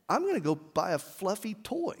 I'm going to go buy a fluffy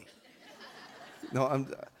toy. No,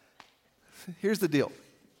 here's the deal.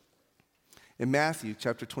 In Matthew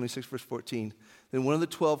chapter 26, verse 14, then one of the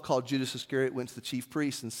 12 called Judas Iscariot went to the chief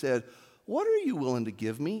priests and said, what are you willing to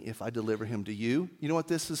give me if I deliver him to you? You know what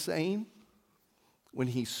this is saying? When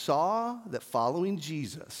he saw that following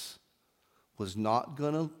Jesus was not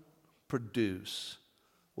going to produce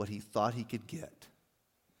what he thought he could get,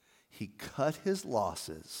 he cut his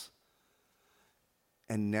losses,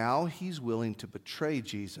 and now he's willing to betray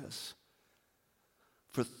Jesus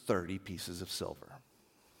for 30 pieces of silver.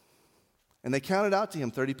 And they counted out to him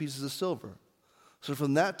 30 pieces of silver. So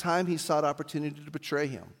from that time, he sought opportunity to betray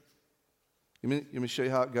him. Let me show you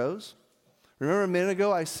how it goes. Remember a minute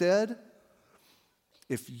ago I said,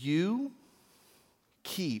 if you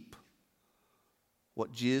keep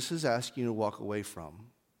what Jesus is asking you to walk away from,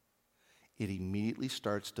 it immediately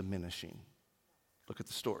starts diminishing. Look at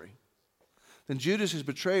the story. Then Judas, his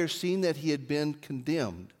betrayer, seeing that he had been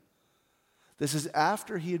condemned. This is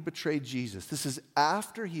after he had betrayed Jesus. This is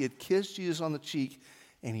after he had kissed Jesus on the cheek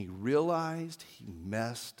and he realized he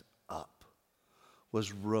messed up,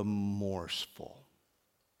 was remorseful.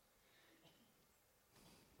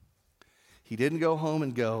 He didn't go home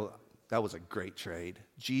and go, that was a great trade.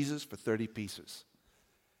 Jesus for 30 pieces.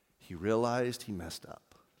 He realized he messed up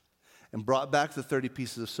and brought back the 30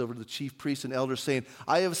 pieces of silver to the chief priests and elders, saying,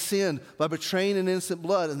 I have sinned by betraying an innocent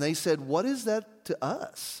blood. And they said, what is that to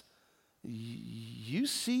us? You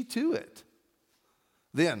see to it.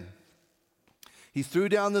 Then he threw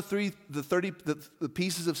down the 30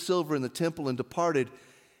 pieces of silver in the temple and departed.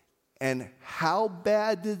 And how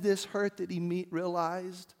bad did this hurt that he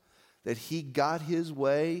realized that he got his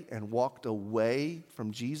way and walked away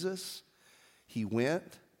from Jesus? He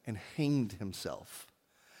went and hanged himself.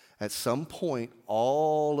 At some point,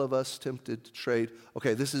 all of us tempted to trade.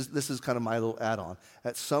 Okay, this is kind of my little add-on.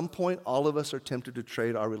 At some point, all of us are tempted to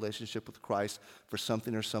trade our relationship with Christ for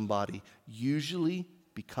something or somebody, usually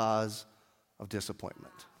because of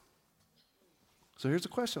disappointment. So here's a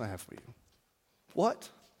question I have for you. What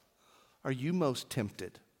are you most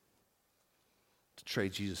tempted to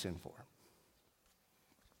trade Jesus in for?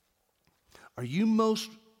 Are you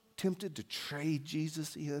most tempted to trade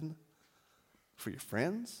Jesus in for your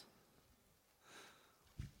friends?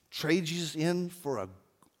 Trade Jesus in for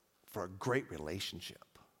a great relationship.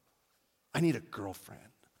 I need a girlfriend.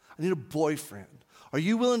 I need a boyfriend. Are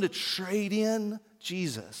you willing to trade in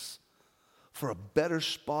Jesus for a better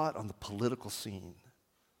spot on the political scene?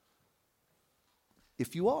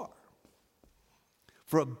 If you are,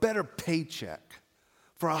 for a better paycheck,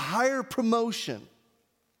 for a higher promotion,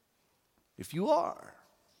 if you are,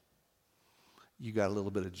 you got a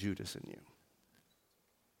little bit of Judas in you.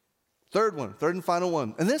 Third and final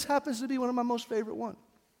one. And this happens to be one of my most favorite ones.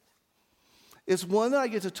 It's one that I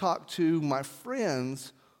get to talk to my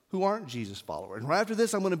friends who aren't Jesus followers. And right after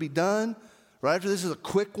this, I'm going to be done. Right after this is a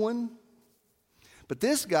quick one. But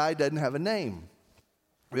this guy doesn't have a name.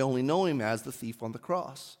 We only know him as the thief on the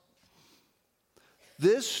cross.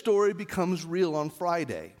 This story becomes real on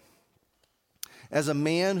Friday. As a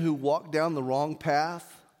man who walked down the wrong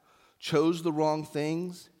path, chose the wrong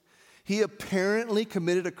things, he apparently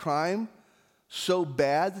committed a crime so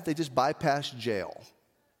bad that they just bypassed jail.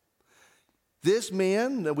 This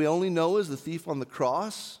man that we only know as the thief on the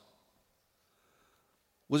cross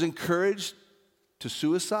was encouraged to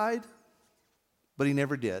suicide, but he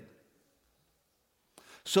never did.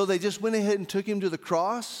 So they just went ahead and took him to the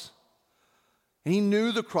cross, and he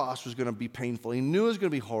knew the cross was going to be painful. He knew it was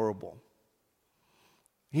going to be horrible.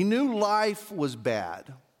 He knew life was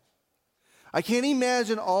bad. I can't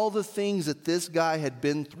imagine all the things that this guy had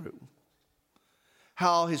been through.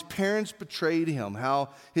 How his parents betrayed him, how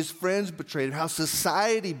his friends betrayed him, how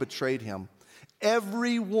society betrayed him.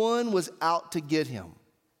 Everyone was out to get him.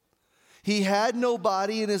 He had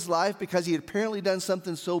nobody in his life because he had apparently done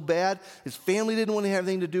something so bad. His family didn't want to have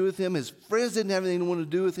anything to do with him. His friends didn't have anything to want to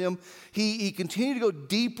do with him. He continued to go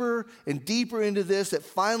deeper and deeper into this, that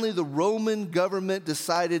finally the Roman government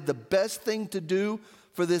decided the best thing to do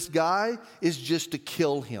for this guy is just to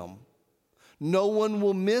kill him. No one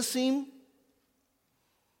will miss him.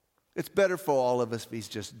 It's better for all of us if he's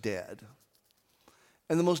just dead.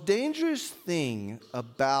 And the most dangerous thing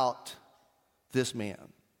about this man,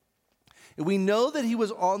 we know that he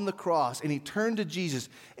was on the cross and he turned to Jesus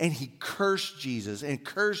and he cursed Jesus and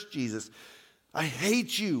cursed Jesus. I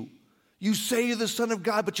hate you. You say you're the Son of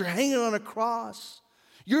God, but you're hanging on a cross.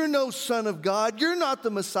 You're no Son of God. You're not the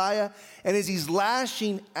Messiah. And as he's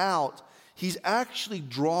lashing out, he's actually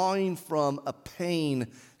drawing from a pain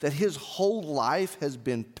that his whole life has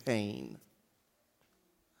been pain.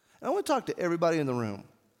 And I want to talk to everybody in the room.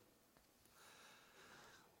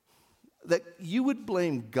 That you would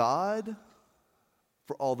blame God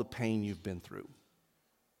for all the pain you've been through.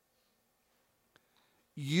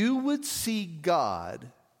 You would see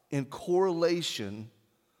God in correlation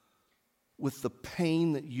with the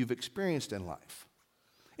pain that you've experienced in life.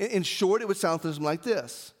 In short, it would sound something like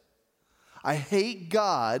this. I hate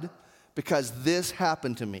God because this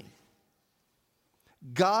happened to me.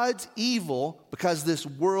 God's evil because this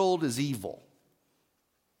world is evil.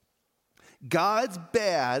 God's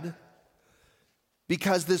bad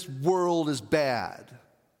because this world is bad.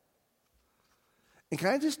 And can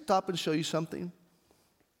I just stop and show you something?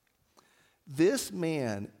 This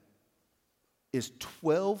man is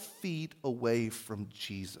 12 feet away from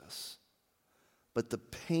Jesus, but the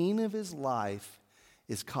pain of his life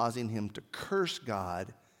is causing him to curse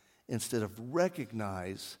God instead of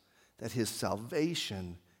recognize that his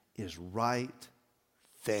salvation is right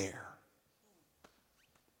there.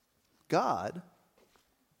 God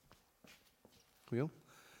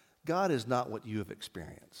is not what you have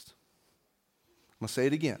experienced. I'm going to say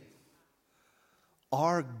it again.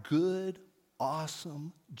 Our good,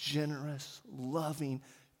 awesome, generous, loving,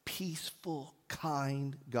 peaceful,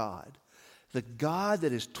 kind God, the God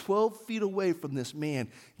that is 12 feet away from this man,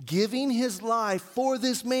 giving his life for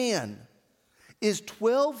this man, is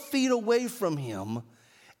 12 feet away from him.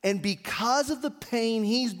 And because of the pain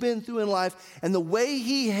he's been through in life and the way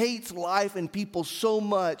he hates life and people so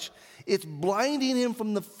much, it's blinding him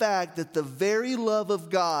from the fact that the very love of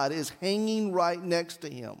God is hanging right next to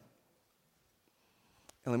him.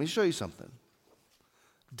 And let me show you something.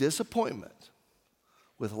 Disappointment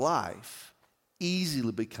with life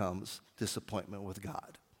easily becomes disappointment with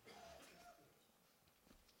God.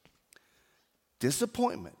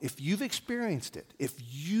 Disappointment, if you've experienced it, if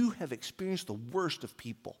you have experienced the worst of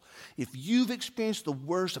people, if you've experienced the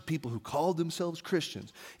worst of people who call themselves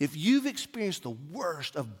Christians, if you've experienced the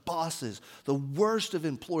worst of bosses, the worst of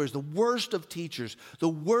employers, the worst of teachers, the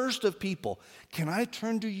worst of people, can I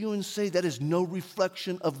turn to you and say that is no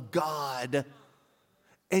reflection of God?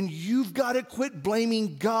 And you've got to quit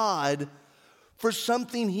blaming God for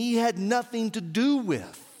something he had nothing to do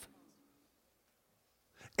with.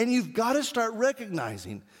 And you've got to start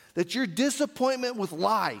recognizing that your disappointment with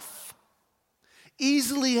life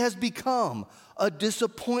easily has become a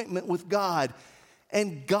disappointment with God.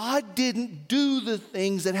 And God didn't do the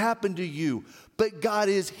things that happened to you, but God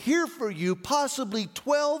is here for you, possibly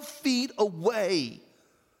 12 feet away,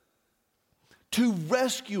 to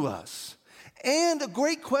rescue us. And a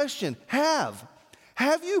great question, have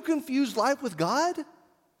you confused life with God? Let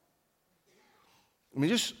me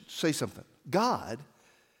just say something.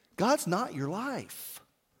 God's not your life.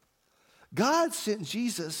 God sent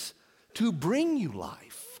Jesus to bring you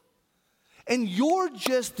life. And you're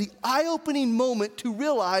just the eye-opening moment to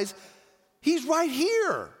realize he's right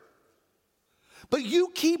here. But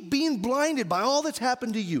you keep being blinded by all that's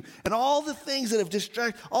happened to you and all the things that have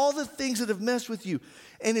distracted, all the things that have messed with you.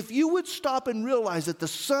 And if you would stop and realize that the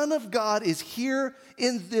Son of God is here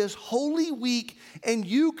in this holy week, and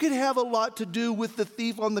you could have a lot to do with the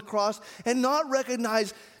thief on the cross and not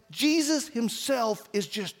recognize Jesus himself is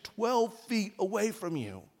just 12 feet away from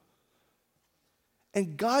you.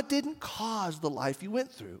 And God didn't cause the life you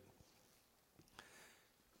went through.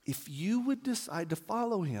 If you would decide to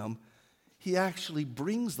follow him, he actually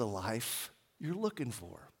brings the life you're looking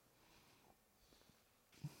for.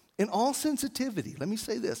 In all sensitivity, let me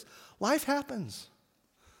say this. Life happens.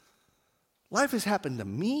 Life has happened to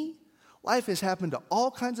me. Life has happened to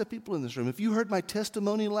all kinds of people in this room. If you heard my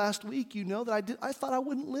testimony last week, you know that I thought I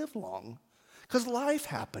wouldn't live long because life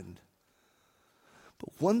happened. But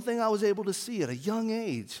one thing I was able to see at a young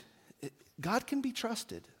age, God can be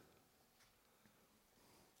trusted.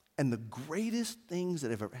 And the greatest things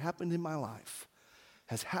that have ever happened in my life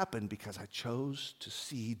has happened because I chose to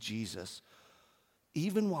see Jesus.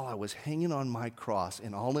 Even while I was hanging on my cross,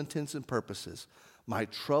 in all intents and purposes, my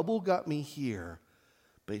trouble got me here,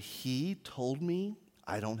 but he told me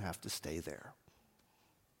I don't have to stay there.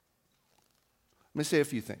 Let me say a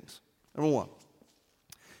few things. Number one,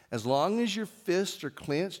 as long as your fists are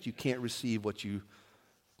clenched, you can't receive what you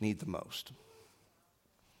need the most.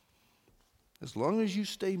 As long as you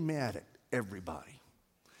stay mad at everybody,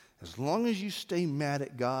 as long as you stay mad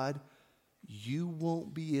at God, you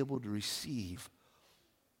won't be able to receive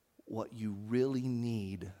what you really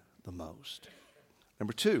need the most.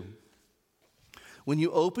 Number two, when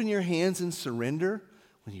you open your hands and surrender,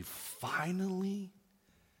 when you finally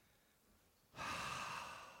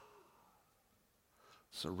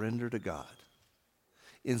surrender to God,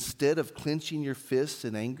 instead of clenching your fists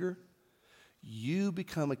in anger, you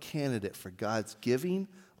become a candidate for God's giving,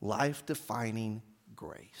 life-defining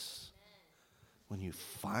grace. When you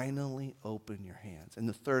finally open your hands. And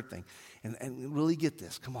the third thing, and really get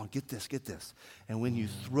this, come on, get this. And when you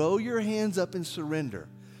throw your hands up in surrender,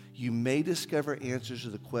 you may discover answers to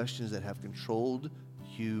the questions that have controlled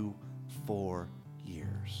you for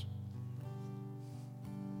years.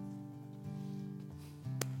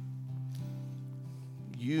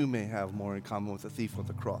 You may have more in common with the thief with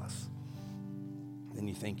the cross than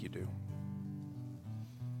you think you do.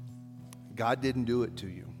 God didn't do it to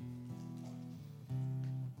you.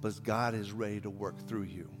 But God is ready to work through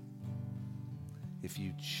you. If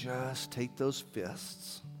you just take those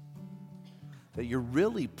fists that you're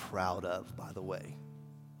really proud of, by the way,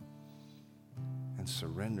 and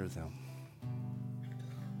surrender them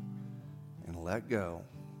and let go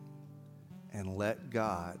and let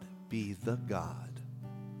God be the God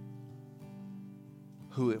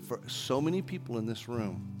who, for so many people in this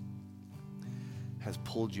room, has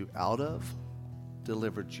pulled you out of,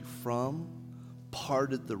 delivered you from,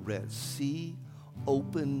 parted the Red Sea,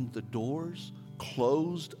 opened the doors,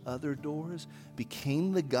 closed other doors,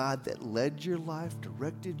 became the God that led your life,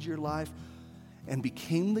 directed your life, and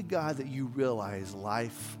became the God that you realize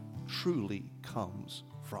life truly comes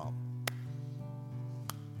from.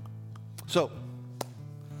 So,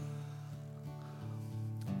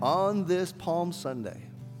 on this Palm Sunday,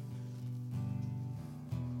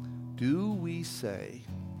 do we say,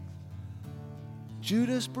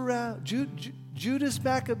 Judas Maccabee,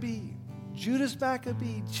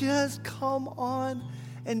 just come on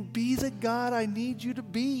and be the God I need you to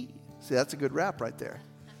be. See, that's a good rap right there.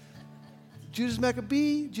 Judas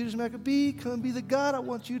Maccabee, come and be the God I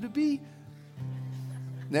want you to be.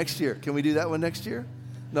 Next year. Can we do that one next year?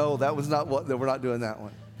 No, that was not what, we're not doing that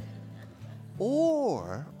one.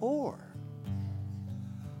 Or,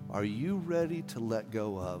 are you ready to let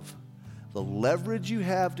go of the leverage you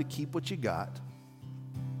have to keep what you got,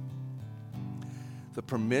 the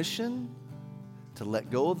permission to let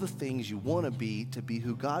go of the things you want to be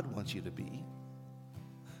who God wants you to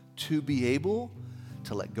be able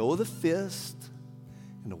to let go of the fist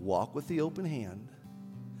and to walk with the open hand,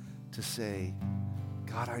 to say,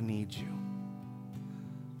 God, I need you.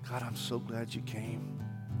 God, I'm so glad you came.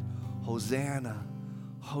 Hosanna,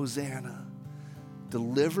 Hosanna.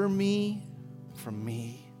 Deliver me from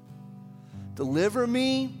me. Deliver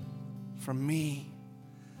me from me.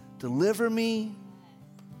 Deliver me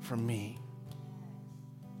from me.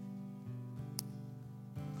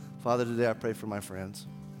 Father, today I pray for my friends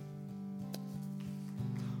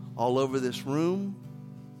all over this room.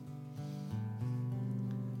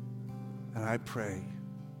 And I pray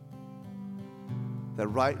that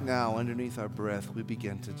right now, underneath our breath, we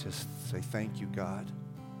begin to just say, thank you, God.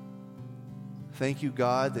 Thank you,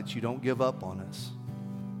 God, that you don't give up on us,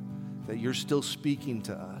 that you're still speaking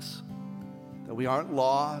to us, that we aren't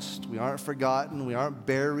lost, we aren't forgotten, we aren't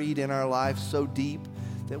buried in our lives so deep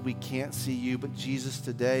that we can't see you. But Jesus,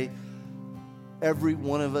 today, every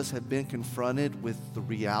one of us have been confronted with the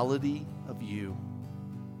reality of you.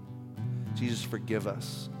 Jesus, forgive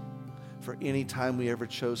us for any time we ever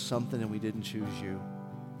chose something and we didn't choose you.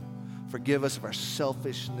 Forgive us of our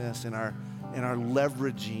selfishness and our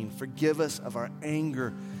leveraging. Forgive us of our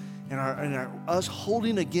anger and our us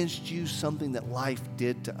holding against you something that life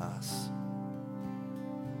did to us.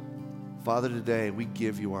 Father, today we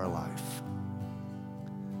give you our life.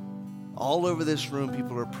 All over this room,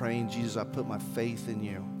 people are praying, Jesus, I put my faith in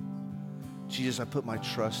you. Jesus, I put my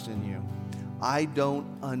trust in you. I don't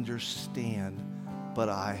understand, but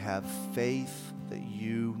I have faith that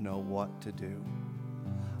you know what to do.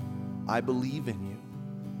 I believe in you.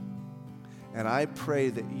 And I pray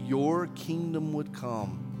that your kingdom would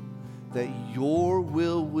come, that your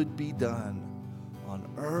will would be done on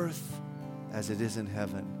earth as it is in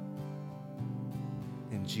heaven.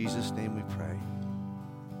 In Jesus' name we pray.